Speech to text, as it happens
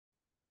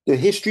The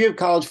History of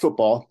College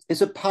Football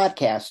is a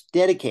podcast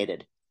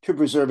dedicated to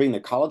preserving the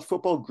college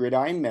football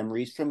gridiron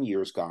memories from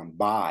years gone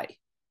by.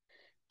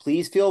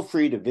 Please feel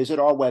free to visit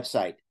our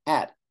website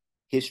at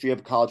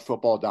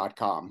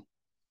historyofcollegefootball.com.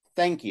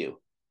 Thank you.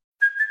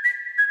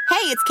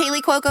 Hey, it's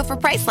Kaylee Cuoco for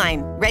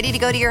Priceline. Ready to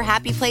go to your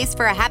happy place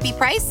for a happy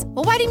price?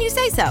 Well, why didn't you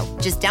say so?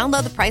 Just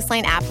download the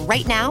Priceline app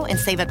right now and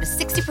save up to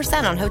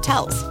 60% on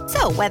hotels.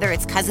 So whether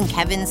it's Cousin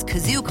Kevin's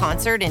Kazoo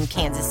concert in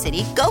Kansas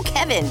City, go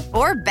Kevin,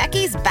 or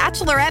Becky's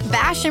Bachelorette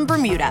Bash in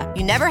Bermuda,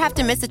 you never have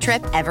to miss a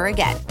trip ever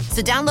again.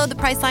 So download the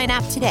Priceline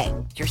app today.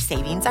 Your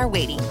savings are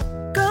waiting.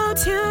 Go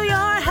to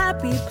your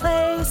happy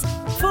place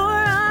for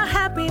a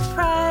happy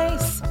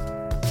price.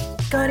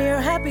 Go to your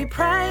happy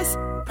price,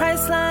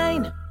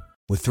 Priceline.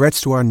 With threats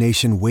to our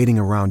nation waiting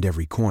around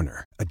every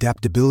corner,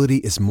 adaptability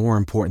is more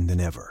important than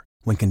ever.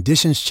 When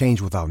conditions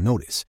change without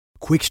notice,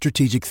 quick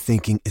strategic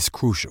thinking is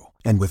crucial.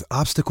 And with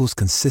obstacles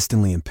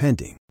consistently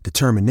impending,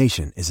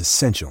 determination is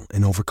essential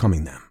in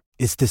overcoming them.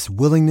 It's this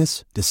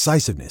willingness,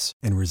 decisiveness,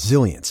 and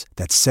resilience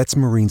that sets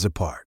Marines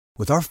apart.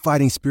 With our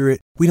fighting spirit,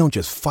 we don't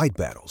just fight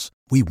battles,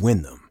 we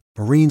win them.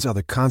 Marines are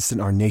the constant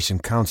our nation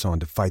counts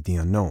on to fight the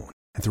unknown.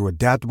 And through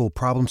adaptable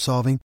problem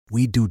solving,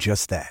 we do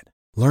just that.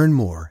 Learn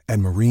more at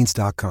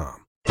marines.com.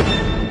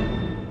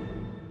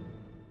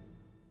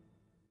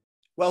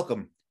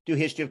 Welcome to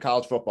History of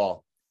College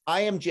Football.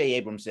 I am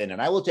Jay Abramson,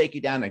 and I will take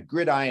you down a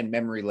gridiron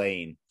memory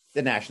lane.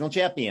 The national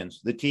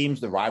champions, the teams,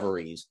 the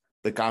rivalries,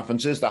 the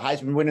conferences, the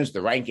Heisman winners, the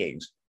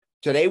rankings.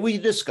 Today we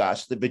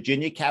discuss the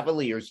Virginia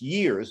Cavaliers'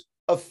 years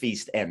of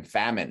feast and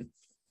famine.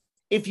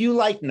 If you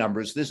like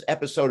numbers, this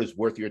episode is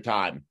worth your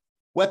time.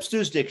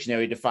 Webster's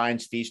Dictionary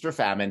defines feast or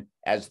famine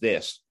as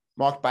this: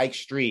 marked by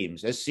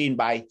extremes, as seen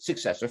by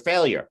success or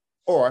failure,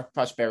 or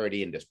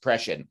prosperity and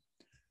depression.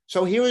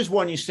 So here is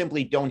one you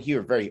simply don't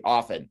hear very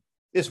often.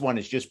 This one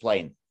is just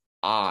plain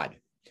odd.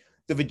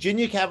 The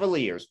Virginia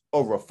Cavaliers,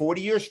 over a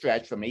 40-year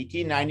stretch from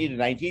 1890 to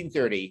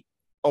 1930,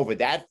 over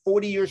that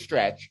 40-year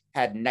stretch,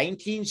 had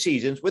 19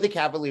 seasons where the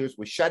Cavaliers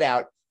were shut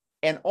out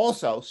and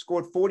also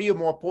scored 40 or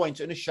more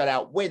points in a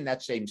shutout win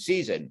that same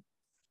season.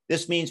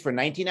 This means for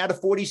 19 out of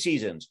 40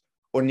 seasons,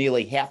 or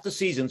nearly half the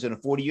seasons in a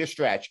 40-year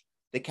stretch,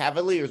 the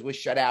Cavaliers were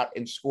shut out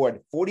and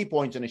scored 40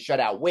 points in a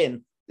shutout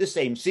win the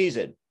same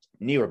season.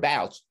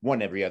 Nearabouts,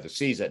 one every other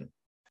season.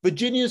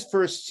 Virginia's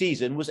first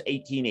season was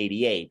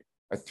 1888,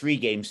 a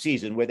three-game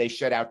season where they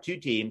shut out two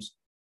teams,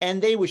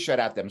 and they were shut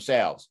out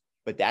themselves.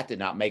 But that did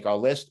not make our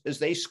list, as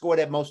they scored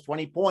at most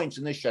 20 points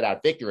in the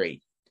shutout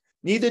victory.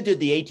 Neither did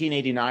the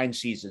 1889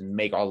 season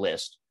make our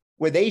list,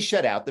 where they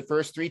shut out the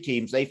first three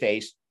teams they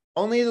faced,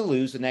 only to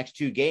lose the next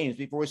two games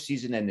before a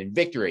season-ending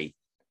victory.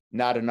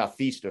 Not enough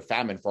feast or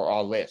famine for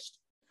our list.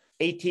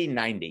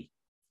 1890.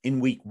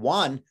 In week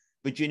one,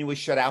 Virginia was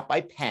shut out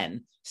by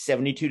Penn,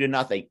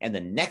 72-0, and the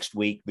next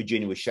week,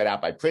 Virginia was shut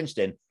out by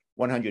Princeton,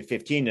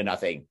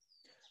 115-0.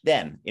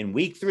 Then, in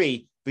week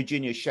three,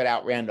 Virginia shut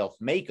out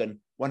Randolph-Macon,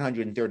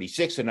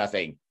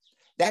 136-0.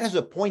 That is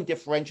a point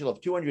differential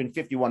of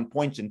 251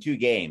 points in two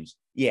games.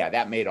 Yeah,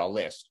 that made our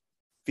list.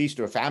 Feast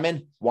or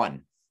famine? 1.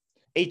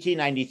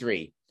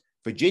 1893.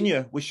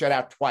 Virginia was shut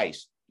out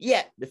twice,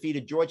 yet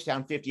defeated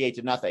Georgetown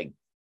 58-0.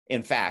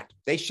 In fact,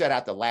 they shut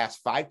out the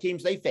last five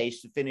teams they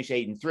faced to finish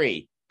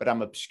 8-3, but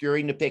I'm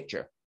obscuring the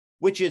picture,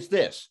 which is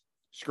this: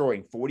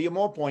 scoring 40 or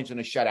more points in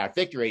a shutout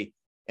victory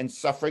and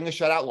suffering a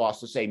shutout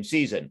loss the same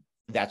season.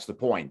 That's the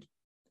point.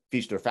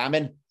 Feast or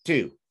famine?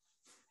 2.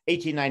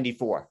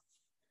 1894.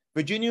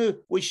 Virginia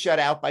was shut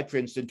out by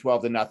Princeton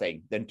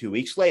 12-0. Then 2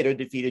 weeks later,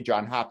 defeated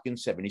Johns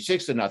Hopkins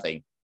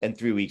 76-0. Then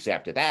 3 weeks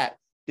after that,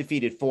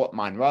 defeated Fort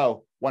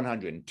Monroe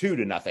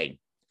 102-0.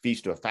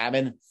 Feast or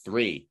famine?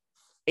 3.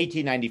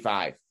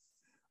 1895.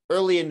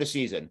 Early in the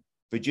season,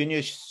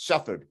 Virginia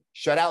suffered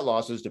shutout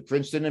losses to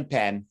Princeton and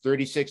Penn,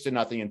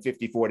 36-0 and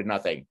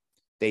 54-0.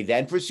 They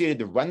then proceeded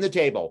to run the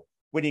table,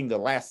 winning the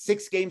last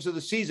 6 games of the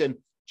season,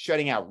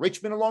 shutting out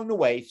Richmond along the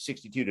way,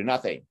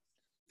 62-0.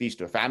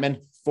 Feast or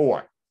famine? 4.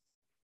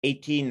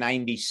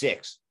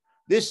 1896.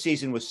 This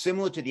season was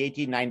similar to the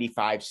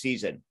 1895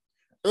 season.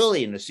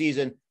 Early in the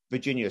season,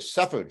 Virginia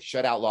suffered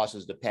shutout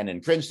losses to Penn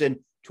and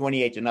Princeton,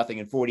 28-0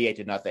 and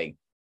 48-0.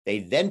 They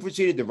then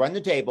proceeded to run the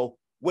table,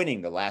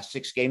 winning the last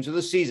 6 games of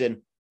the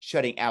season,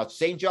 shutting out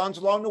St. John's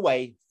along the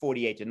way,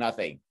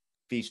 48-0.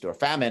 Feast or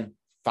famine?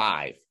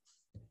 5.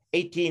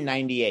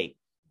 1898.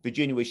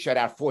 Virginia was shut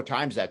out 4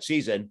 times that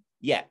season,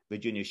 yet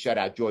Virginia shut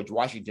out George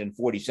Washington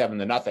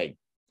 47-0.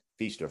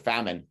 Feast or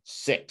famine?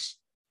 6.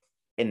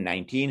 In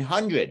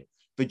 1900,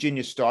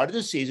 Virginia started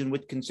the season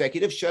with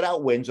consecutive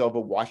shutout wins over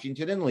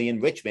Washington and Lee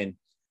and Richmond,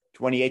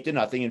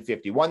 28-0 and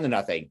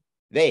 51-0.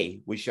 They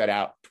were shut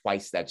out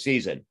twice that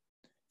season.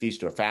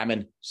 Feast or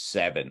famine?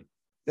 7.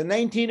 The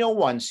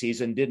 1901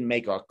 season didn't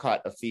make our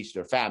cut of feast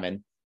or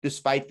famine,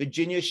 despite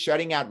Virginia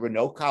shutting out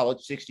Renault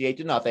College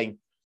 68-0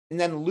 and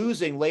then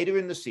losing later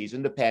in the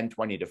season to Penn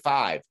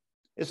 20-5.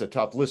 It's a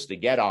tough list to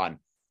get on,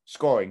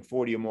 scoring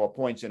 40 or more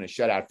points in a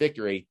shutout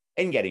victory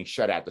and getting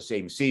shut out the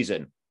same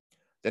season.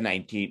 The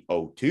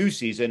 1902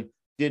 season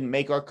didn't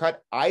make our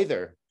cut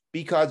either,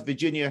 because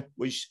Virginia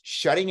was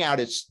shutting out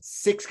its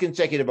 6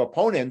 consecutive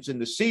opponents in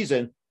the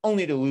season,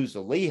 only to lose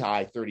to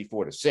Lehigh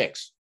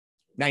 34-6.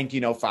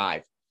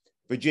 1905,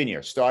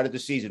 Virginia started the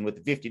season with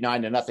a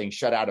 59-0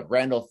 shutout of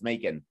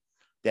Randolph-Macon.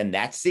 Then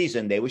that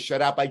season, they were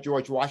shut out by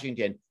George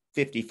Washington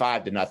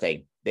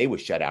 55-0. They were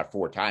shut out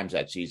 4 times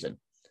that season.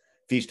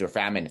 Feast or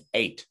famine,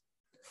 8.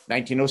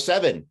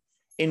 1907,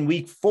 in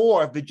week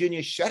 4,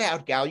 Virginia shut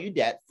out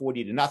Gallaudet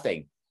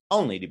 40-0,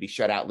 only to be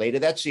shut out later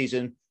that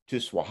season to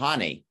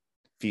Swanee.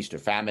 Feast or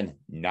famine,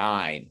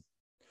 9.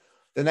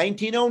 The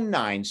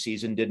 1909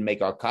 season didn't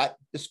make our cut,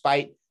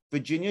 despite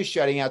Virginia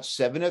shutting out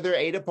 7 of their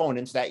 8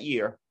 opponents that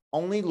year,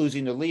 only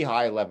losing to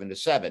Lehigh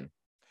 11-7.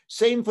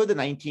 Same for the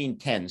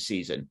 1910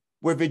 season,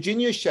 where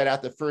Virginia shut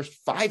out the first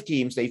 5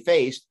 teams they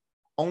faced,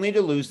 only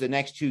to lose the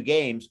next 2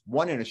 games,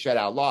 one in a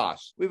shutout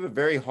loss. We have a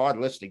very hard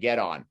list to get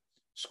on.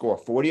 Score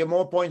 40 or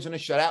more points in a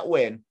shutout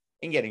win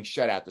and getting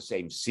shut out the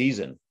same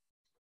season.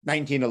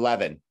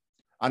 1911.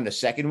 On the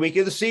second week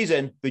of the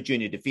season,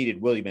 Virginia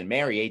defeated William &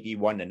 Mary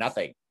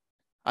 81-0.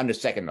 On the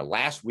second to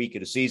last week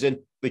of the season,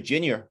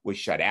 Virginia was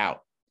shut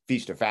out.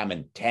 Feast or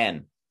famine,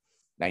 10.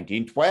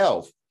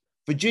 1912.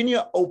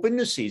 Virginia opened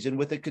the season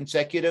with a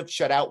consecutive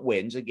shutout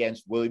wins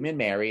against William &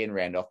 Mary and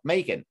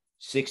Randolph-Macon,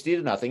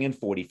 60-0 and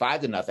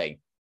 45-0.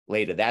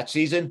 Later that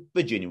season,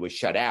 Virginia was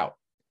shut out.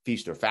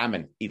 Feast or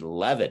famine,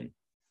 11.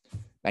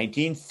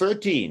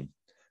 1913.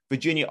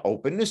 Virginia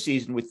opened the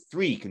season with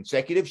 3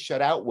 consecutive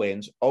shutout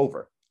wins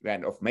over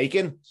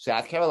Randolph-Macon,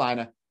 South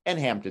Carolina, and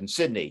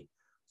Hampton-Sydney,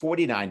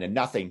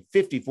 49-0,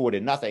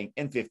 54-0,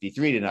 and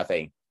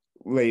 53-0.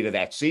 Later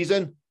that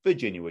season,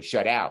 Virginia was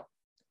shut out.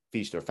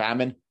 Feast or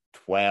famine,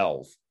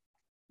 12.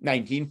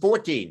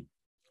 1914.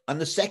 On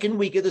the second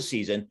week of the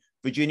season,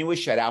 Virginia was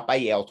shut out by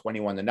Yale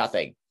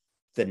 21-0.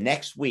 The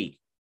next week,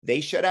 they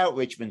shut out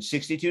Richmond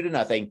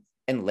 62-0,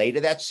 and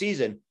later that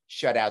season,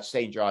 shut out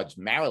St. George,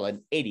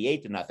 Maryland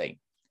 88-0.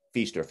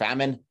 Feast or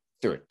famine,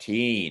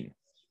 13.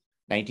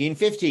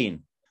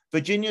 1915.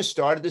 Virginia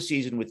started the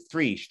season with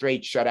 3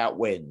 straight shutout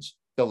wins.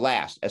 The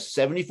last, a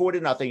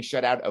 74-0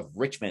 shutout of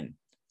Richmond.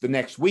 The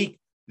next week,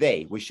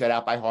 they were shut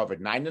out by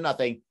Harvard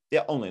 9-0,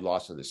 their only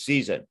loss of the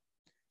season.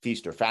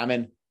 Feast or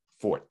famine,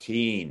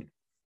 14.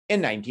 In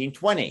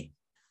 1920,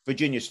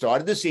 Virginia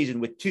started the season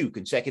with 2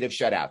 consecutive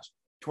shutouts,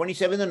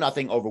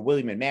 27-0 over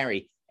William &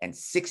 Mary and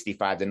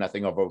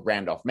 65-0 over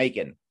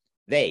Randolph-Macon.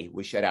 They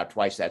were shut out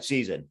twice that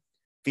season.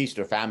 Feast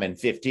or famine,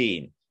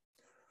 15.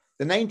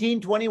 The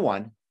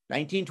 1921,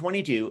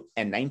 1922,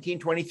 and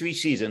 1923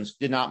 seasons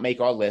did not make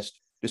our list,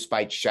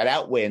 despite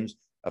shutout wins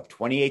of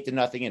 28-0 in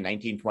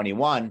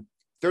 1921,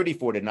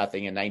 34-0 in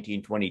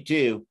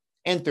 1922,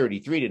 and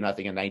 33-0 in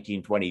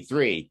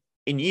 1923,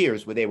 in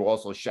years where they were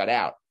also shut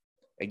out.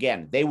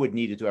 Again, they would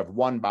needed to have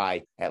won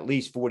by at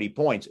least 40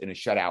 points in a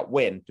shutout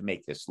win to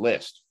make this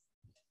list.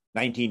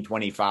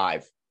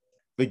 1925.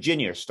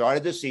 Virginia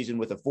started the season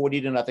with a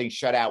 40-0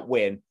 shutout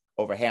win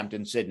over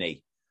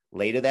Hampton-Sydney.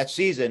 Later that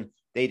season,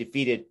 they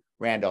defeated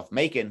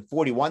Randolph-Macon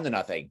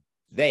 41-0.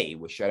 They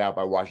were shut out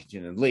by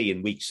Washington and Lee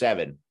in week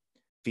 7.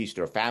 Feast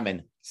or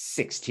famine,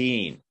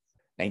 16.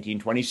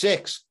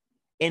 1926.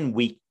 In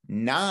week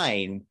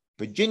 9,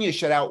 Virginia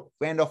shut out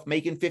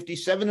Randolph-Macon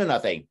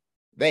 57-0.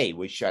 They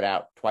were shut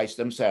out twice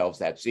themselves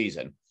that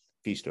season.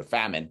 Feast or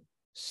famine,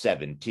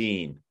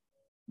 17.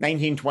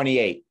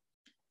 1928.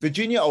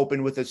 Virginia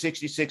opened with a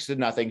 66-0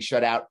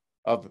 shutout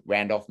of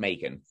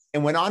Randolph-Macon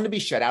and went on to be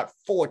shut out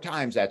 4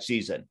 times that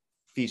season.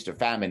 Feast or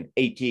famine,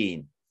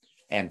 18.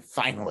 And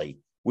finally,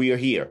 we are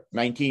here,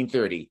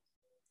 1930.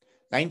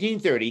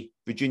 1930,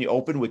 Virginia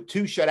opened with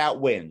 2 shutout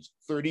wins,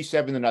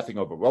 37-0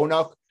 over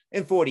Roanoke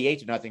and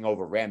 48-0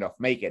 over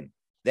Randolph-Macon.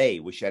 They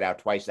were shut out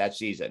twice that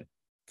season.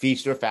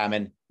 Feast or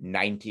famine,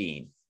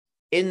 19.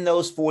 In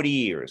those 40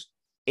 years,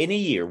 in a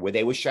year where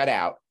they were shut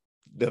out,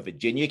 the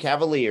Virginia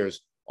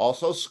Cavaliers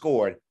also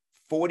scored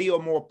 40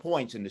 or more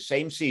points in the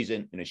same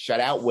season in a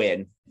shutout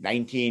win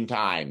 19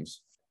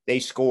 times. They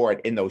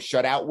scored in those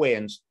shutout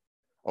wins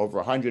over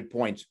 100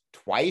 points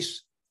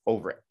twice,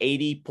 over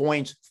 80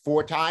 points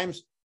 4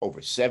 times,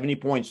 over 70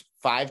 points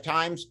 5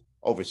 times,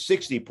 over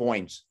 60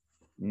 points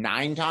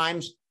 9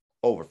 times,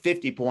 over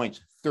 50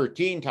 points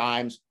 13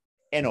 times,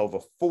 and over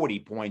 40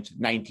 points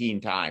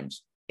 19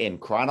 times. In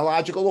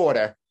chronological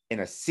order, in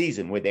a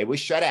season where they were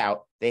shut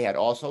out, they had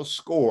also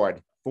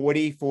scored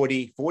 40,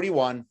 40,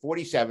 41,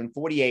 47,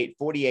 48,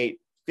 48,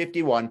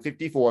 51,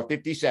 54,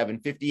 57,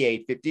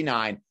 58,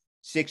 59,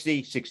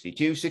 60,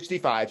 62,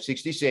 65,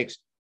 66,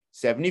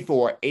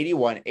 74,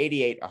 81,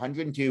 88,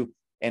 102,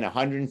 and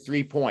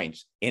 103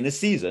 points in a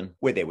season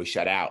where they were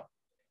shut out.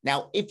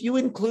 Now, if you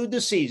include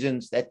the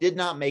seasons that did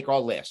not make our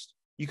list,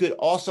 you could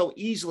also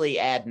easily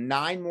add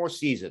 9 more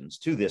seasons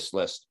to this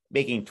list,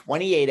 making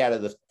 28 out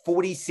of the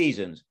 40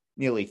 seasons,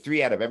 nearly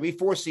 3 out of every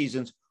 4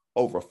 seasons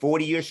over a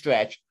 40-year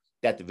stretch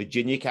that the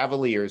Virginia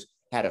Cavaliers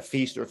had a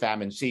feast or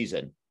famine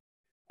season.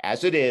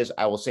 As it is,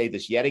 I will say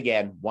this yet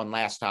again one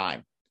last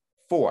time.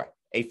 For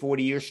a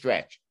 40-year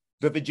stretch,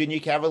 the Virginia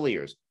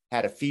Cavaliers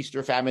had a feast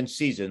or famine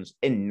seasons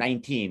in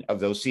 19 of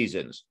those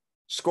seasons,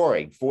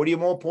 scoring 40 or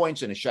more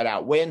points in a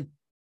shutout win,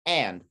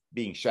 and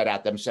being shut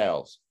out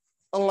themselves.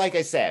 Like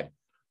I said,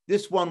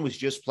 this one was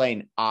just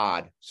plain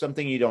odd,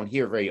 something you don't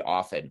hear very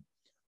often.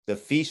 The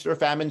feast or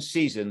famine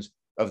seasons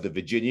of the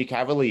Virginia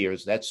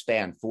Cavaliers that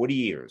spanned 40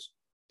 years,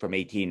 from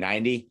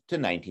 1890 to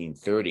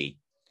 1930.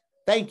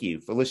 Thank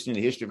you for listening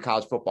to History of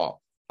College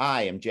Football.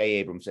 I am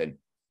Jay Abramson.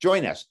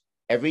 Join us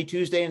every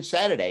Tuesday and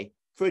Saturday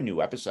for a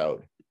new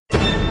episode.